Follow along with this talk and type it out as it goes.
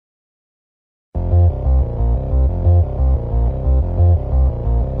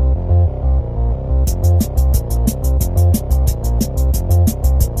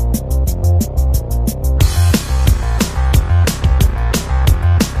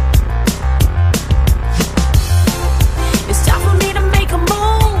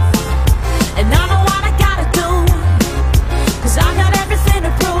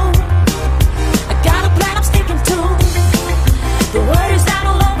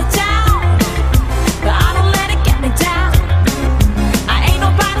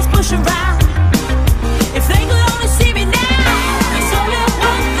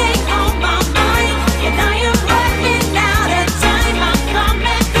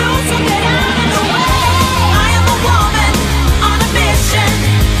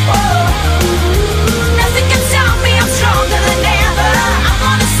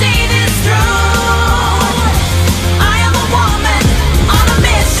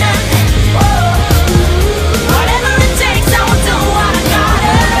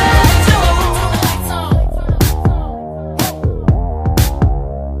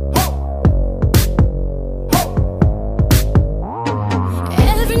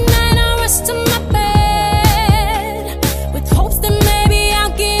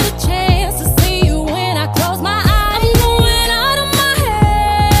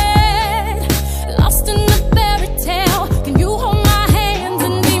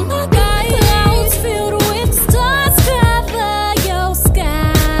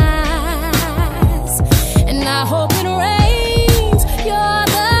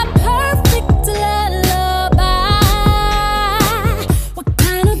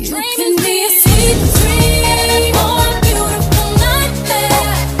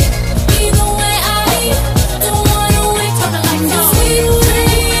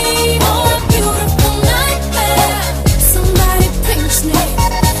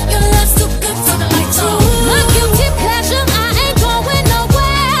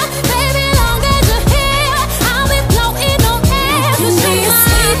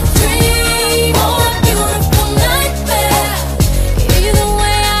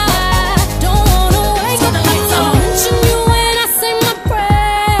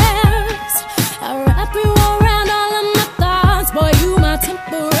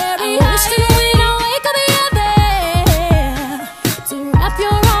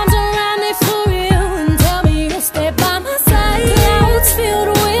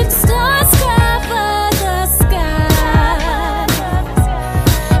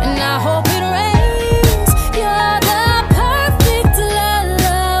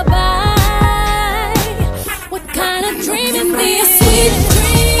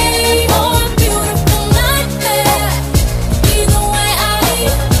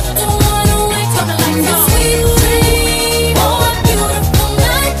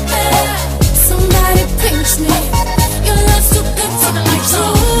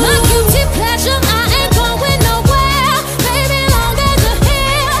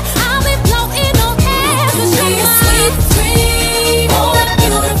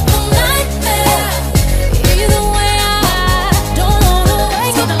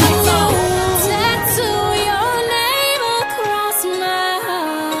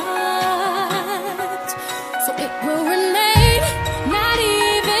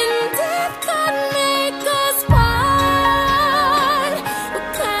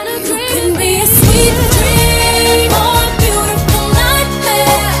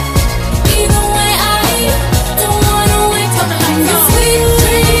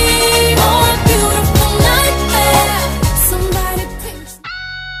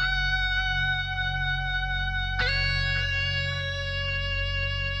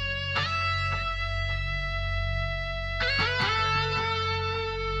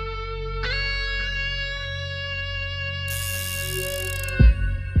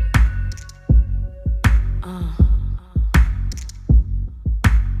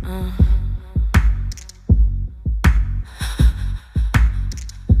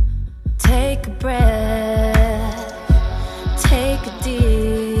breath, take a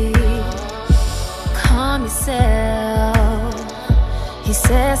deep, calm yourself. He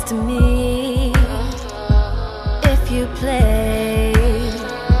says to me, if you play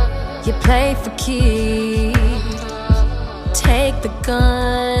for keeps. Take the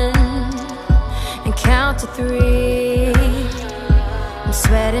gun and count to 3. I'm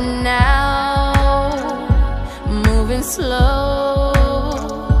sweating now, moving slow.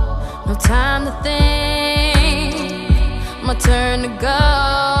 No time to think, my turn to go.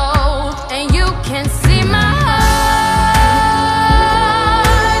 And you can see my heart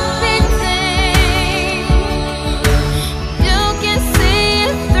beating. You can see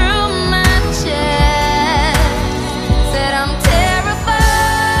it through my chest. Said I'm terrified,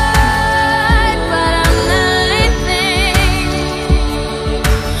 but I'm not leaving.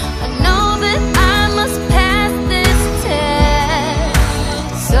 I know that I must pass this test,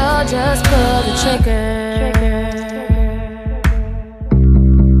 so just pull the trigger.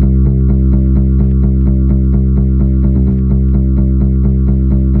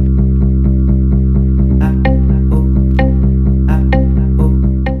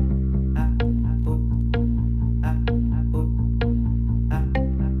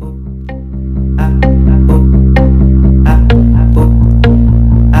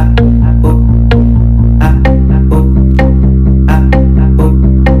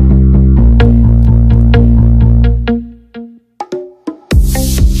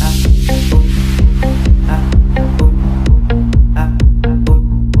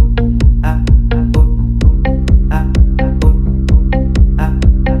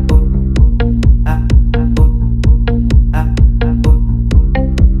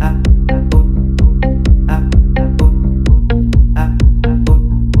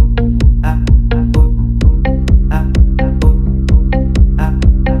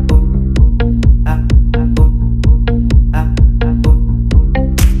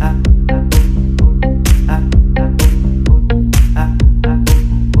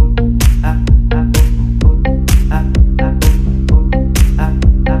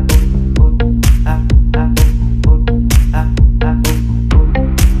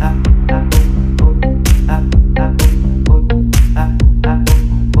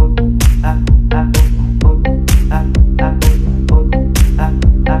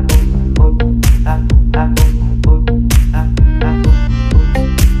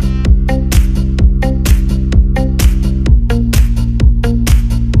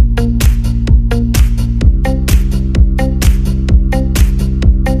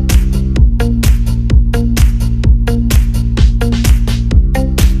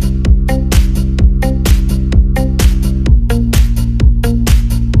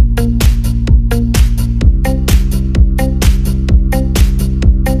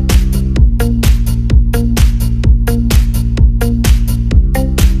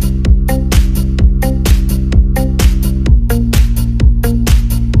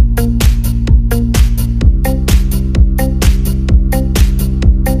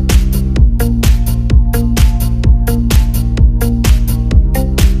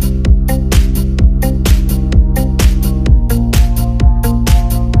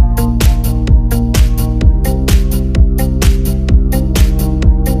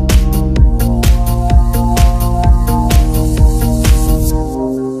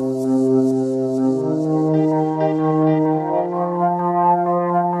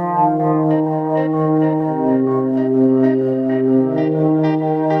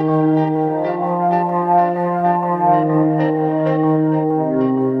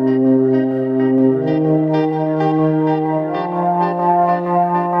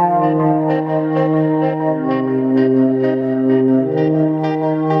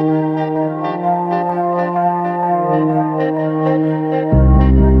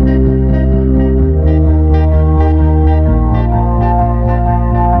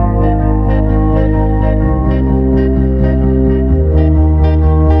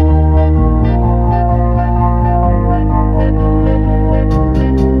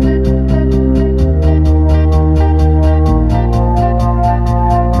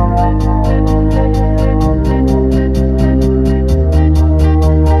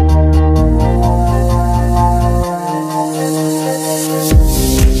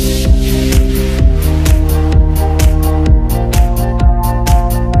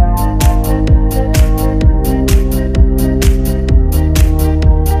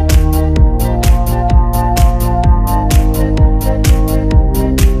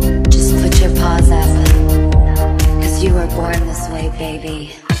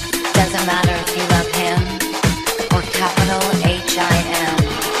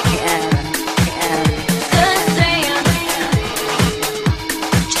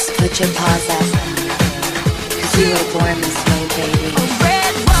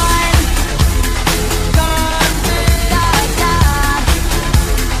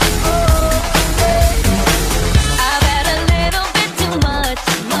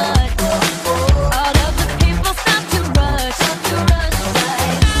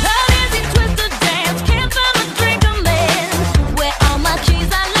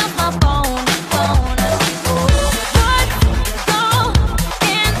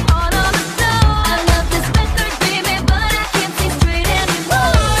 I love this record, baby, but I can't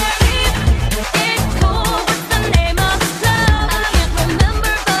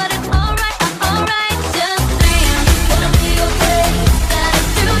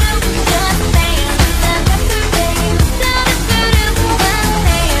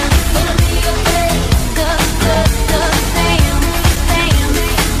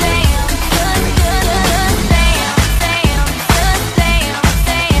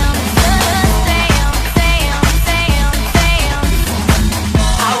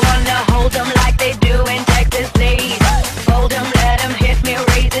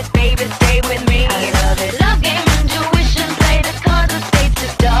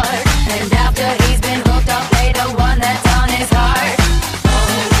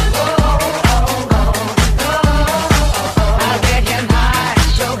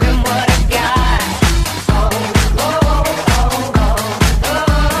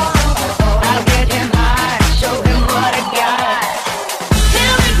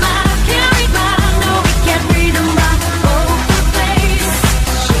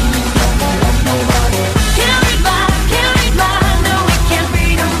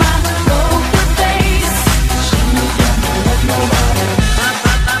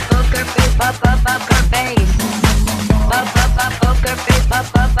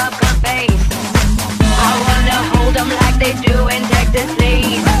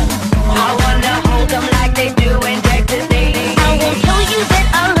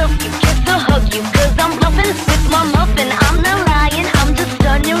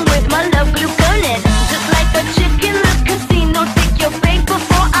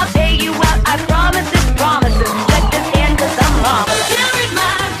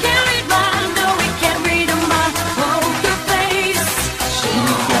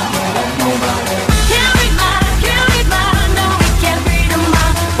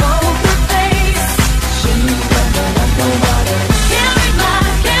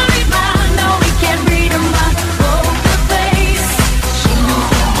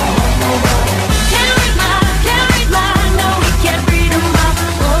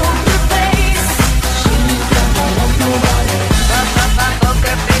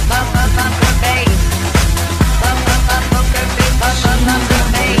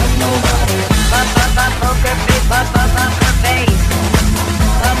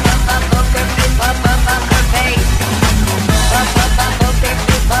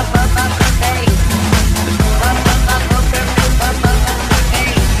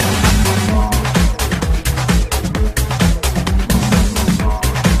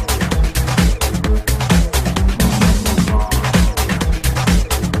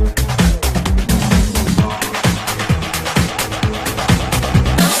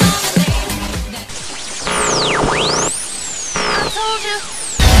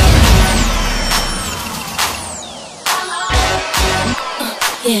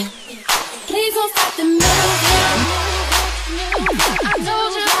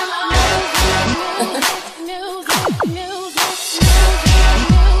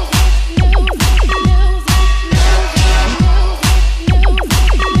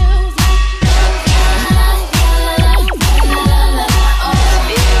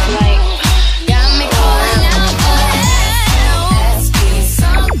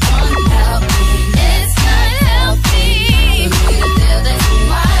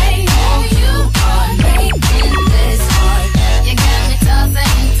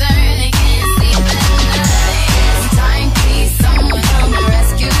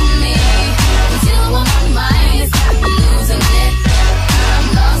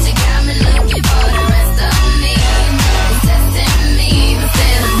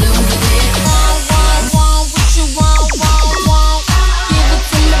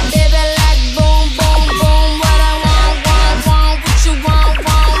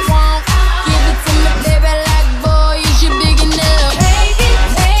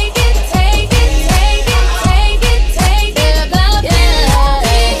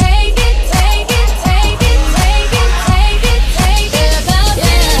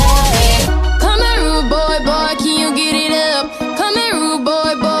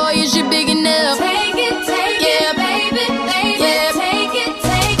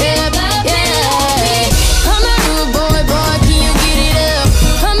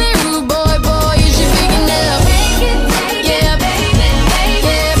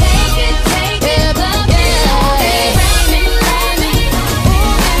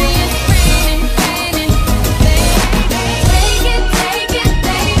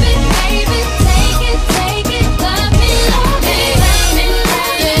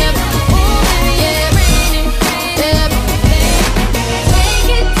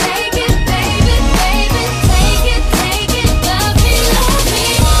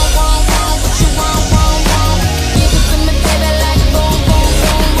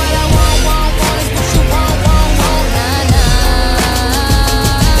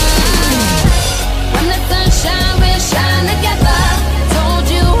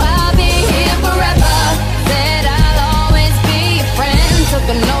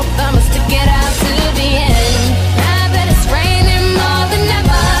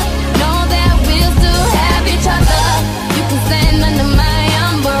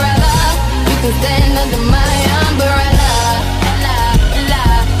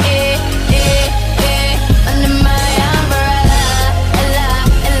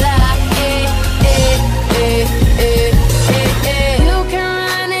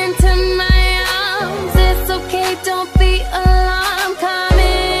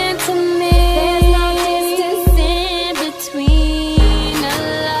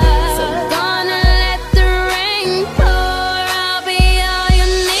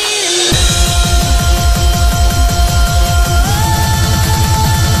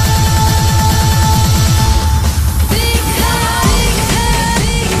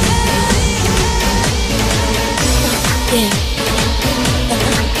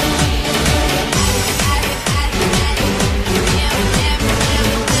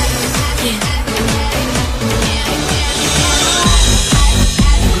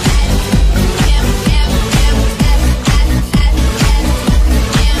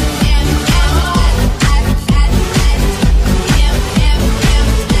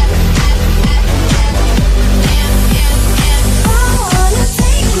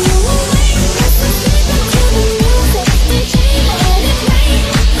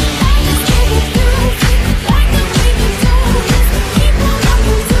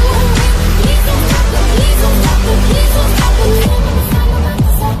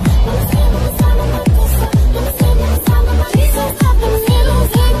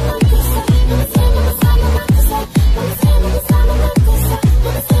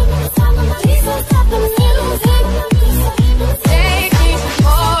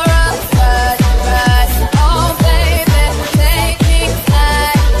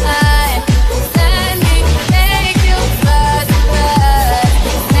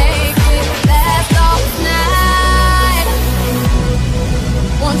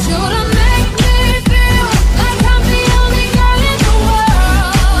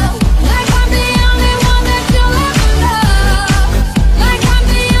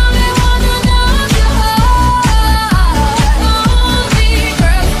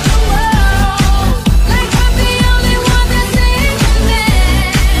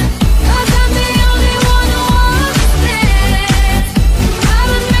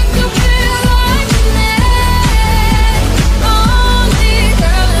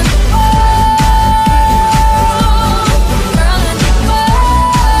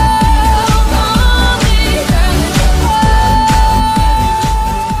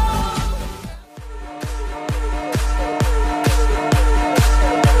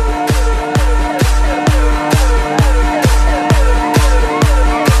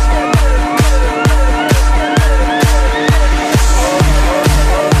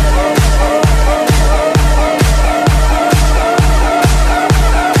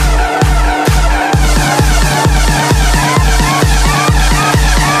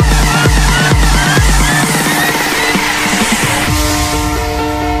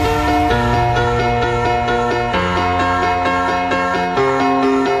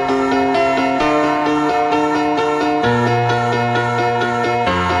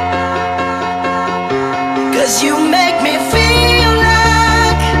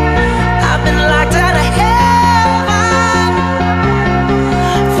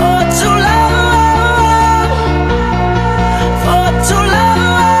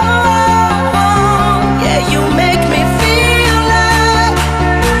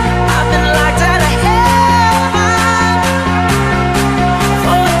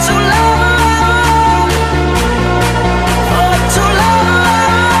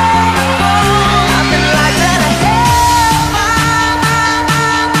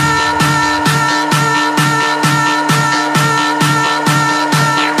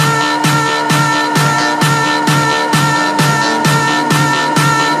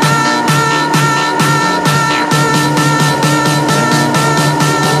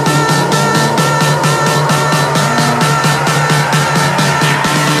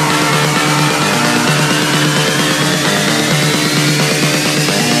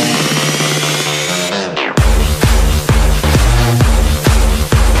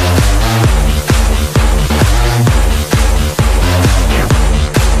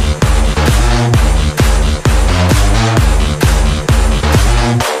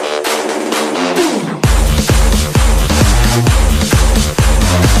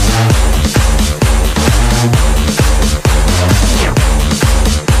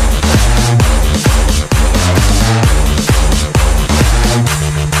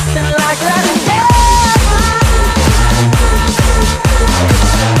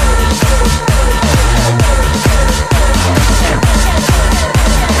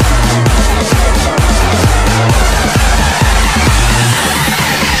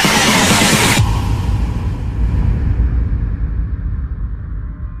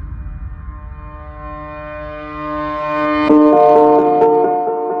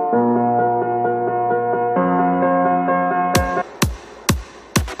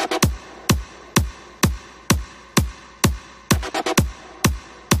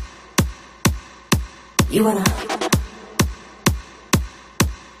You wanna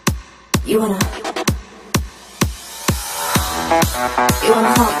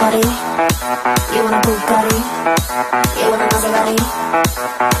hot body? You want a Bugatti? You want a Maserati?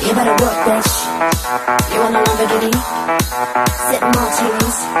 You better work, bitch. You want a Lamborghini? Sip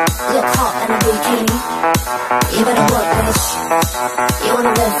martinis, look hot in a bikini. You better work, bitch. You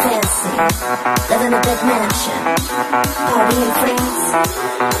wanna live fancy, live in a big mansion, party in France.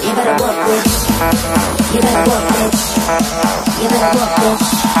 You better work, bitch. You better work, bitch. You better work, bitch.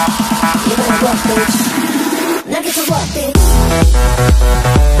 You better work, bitch. Now get to work, bitch.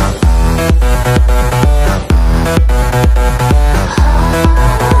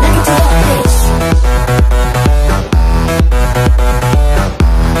 Now get to work, bitch.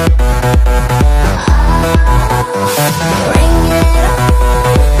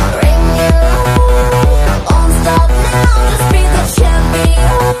 Ring it on, won't stop now, just be the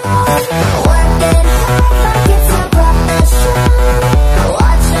champion. Working hard like it's a profession.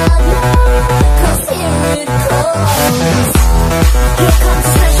 Watch out now, 'cause here it comes. Here comes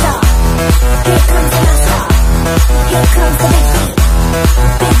the pressure, here comes the master, here comes the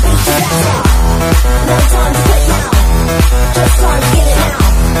big beat to master. No time to quit now, just time to get it now.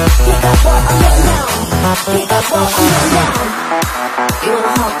 Pick up what I'm putting down, pick up what I'm putting down. You want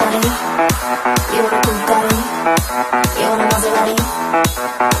a hot body? You want a Bugatti? You want a Maserati?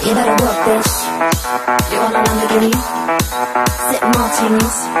 You better work, bitch. You want a Lamborghini? Sip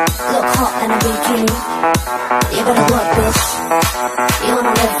martinis, look hot in a bikini. You better work, bitch. You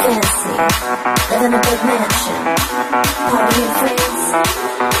wanna live fancy, live in a big mansion, party in France.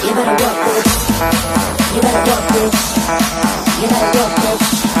 You better work, bitch. You better work, bitch. You better work, bitch.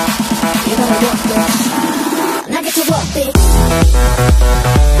 You better work, bitch. Now get to work, bitch.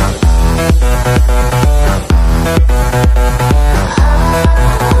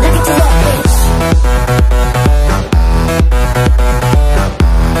 Now get to work, bitch.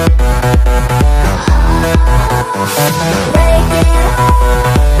 Break it up,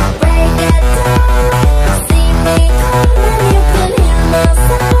 break it down. See me coming, you can hear my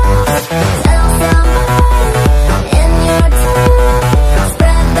sound. Tell somebody in your town.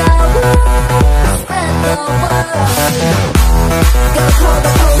 Spread the word, spread the word. Go call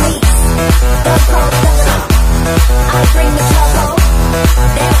the police, go call the governor. I bring the trouble,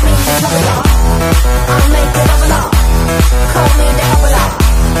 they'll bring the trouble. I'll make it up law, call me the helper.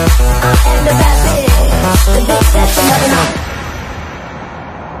 I am the bad bitch, the bitch that's never know.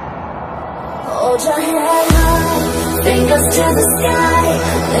 Hold your head high, fingers to the sky.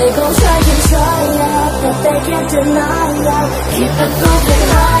 They gon' try and try ya, but they can't deny ya. Keep it moving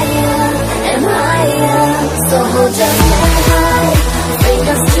higher and higher. So hold your head high,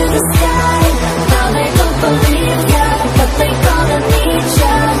 fingers to the sky. Now they don't believe ya, but they gonna need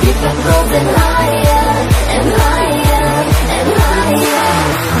ya. Keep it moving higher and higher and higher.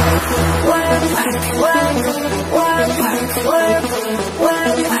 Work, work, work, work, work, work,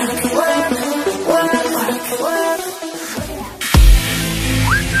 work, work, work.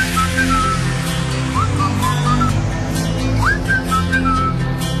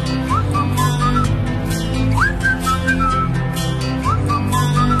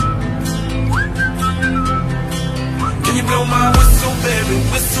 Can you blow my whistle,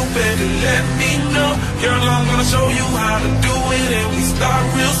 baby, let me know. Girl, I'm gonna show you how to do it, and we start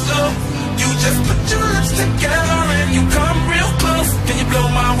real slow. You just put your lips together and you come real close. Can you blow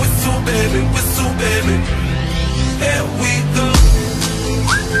my whistle, baby, here we go.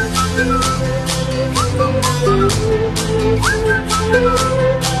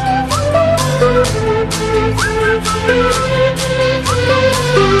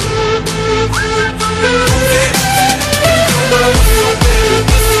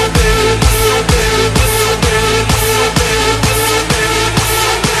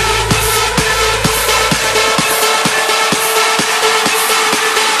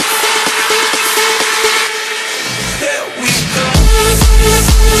 Here we go.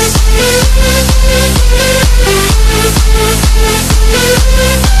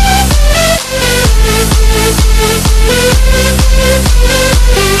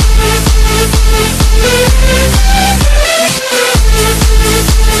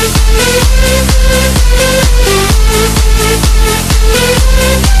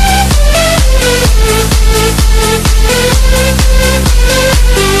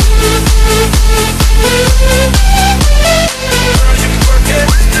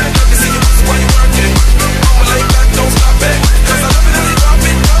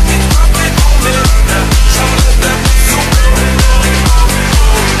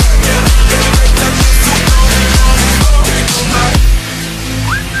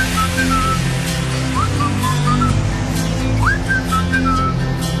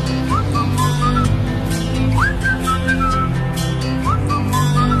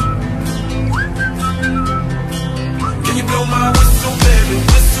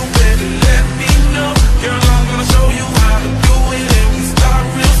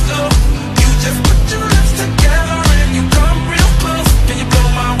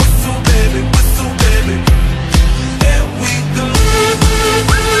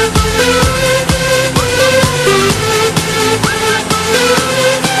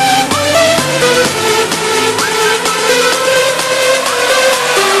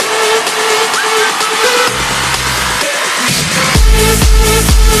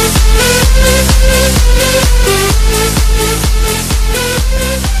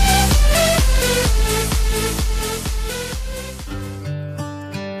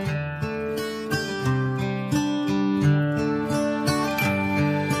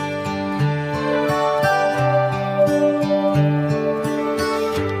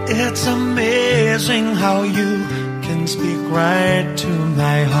 It's amazing how you can speak right to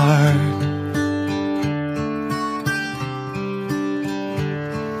my heart.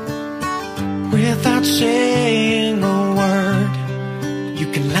 Without saying a word, you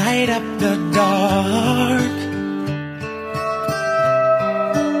can light up the dark.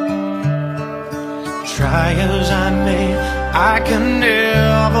 Try as I may, I can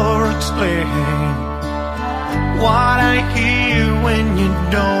never explain what I hear when you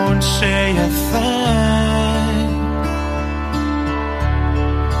don't say a thing.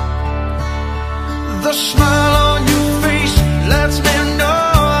 The smile on your face lets me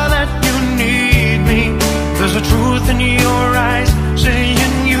know that you need me. There's a truth in your eyes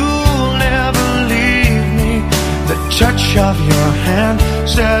saying you'll never leave me. The touch of your hand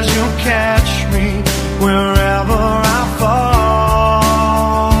says you'll catch me wherever I fall.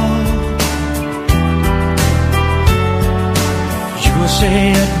 You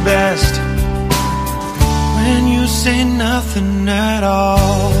say it best when you say nothing at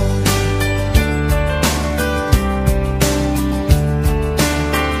all.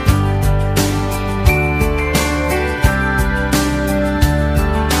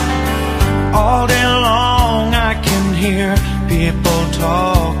 All day long I can hear people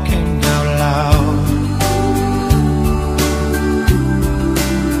talking out loud.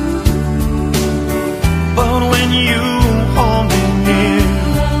 But when you hold me near,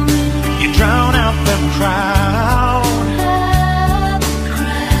 you drown out the crowd.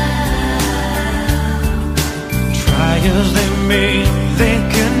 Try as they may, they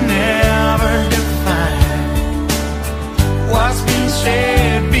can never define what's been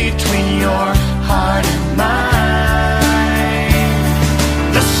said between your heart and mine.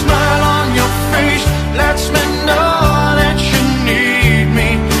 The smile on your face lets me know that you need me.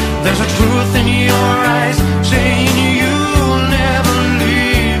 There's a truth in your eyes saying you'll never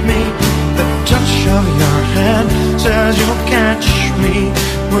leave me. The touch of your hand says you'll catch me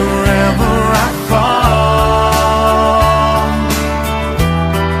wherever I fall.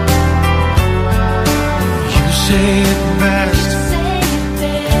 You say it best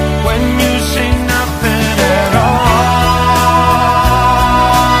when you say nothing at all.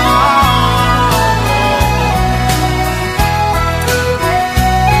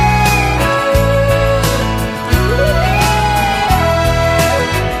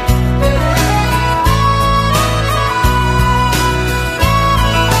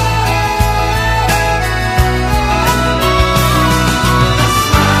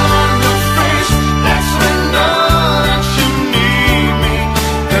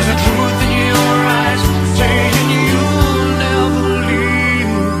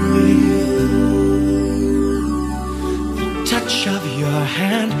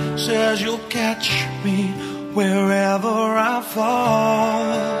 Says you'll catch me wherever I fall.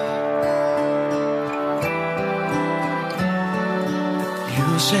 You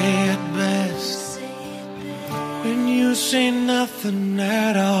say it best when you say nothing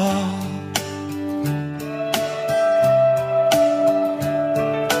at all.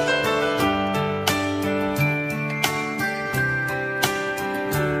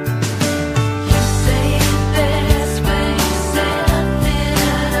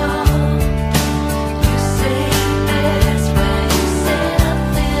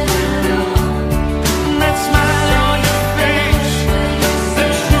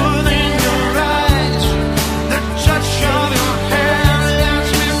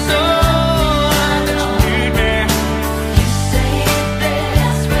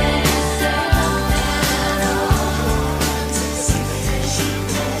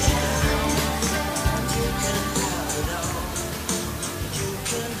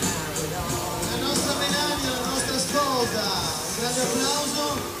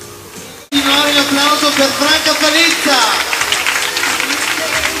 Un applauso per Franca Palizza.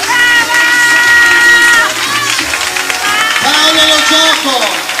 Paolo Lo Gioco.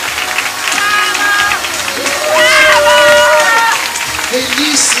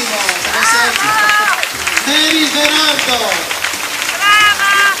 Bellissimo, come sempre. Mary Verardo.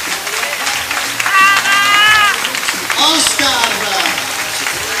 Oscar.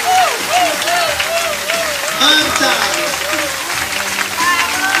 Marta.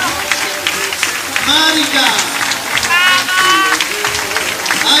 Marica.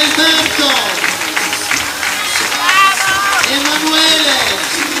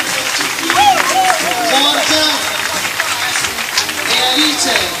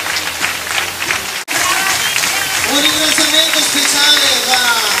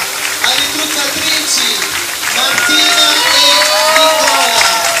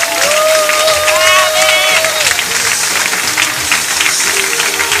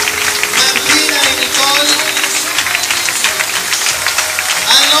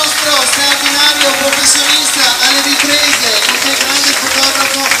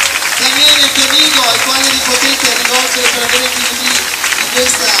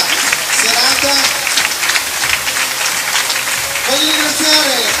 questa serata. Voglio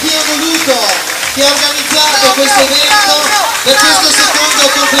ringraziare chi ha voluto, chi ha organizzato questo evento per questo secondo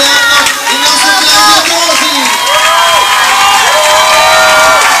compleanno, il nostro Claudio Tosi.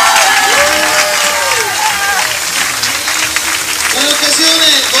 Nell'occasione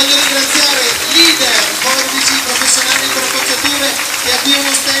voglio ringraziare leader, vortici, professionali per bocciature che ha qui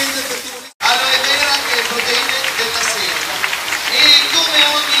uno stand per aloe vera e proteine della sera. E come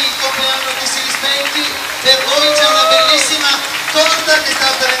ogni compleanno che si rispetti, per voi c'è una bellissima torta che sta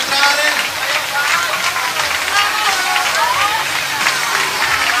per entrare.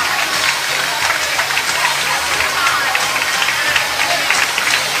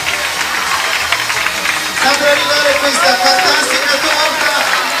 Sta per arrivare questa fantastica torta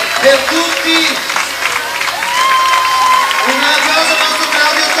per tutti. Un applauso al nostro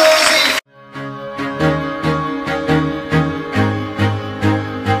Claudio Tosi.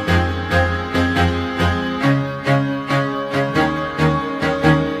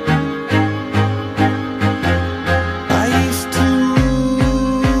 I used to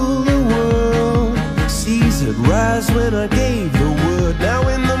rule the world, seas would rise when I gave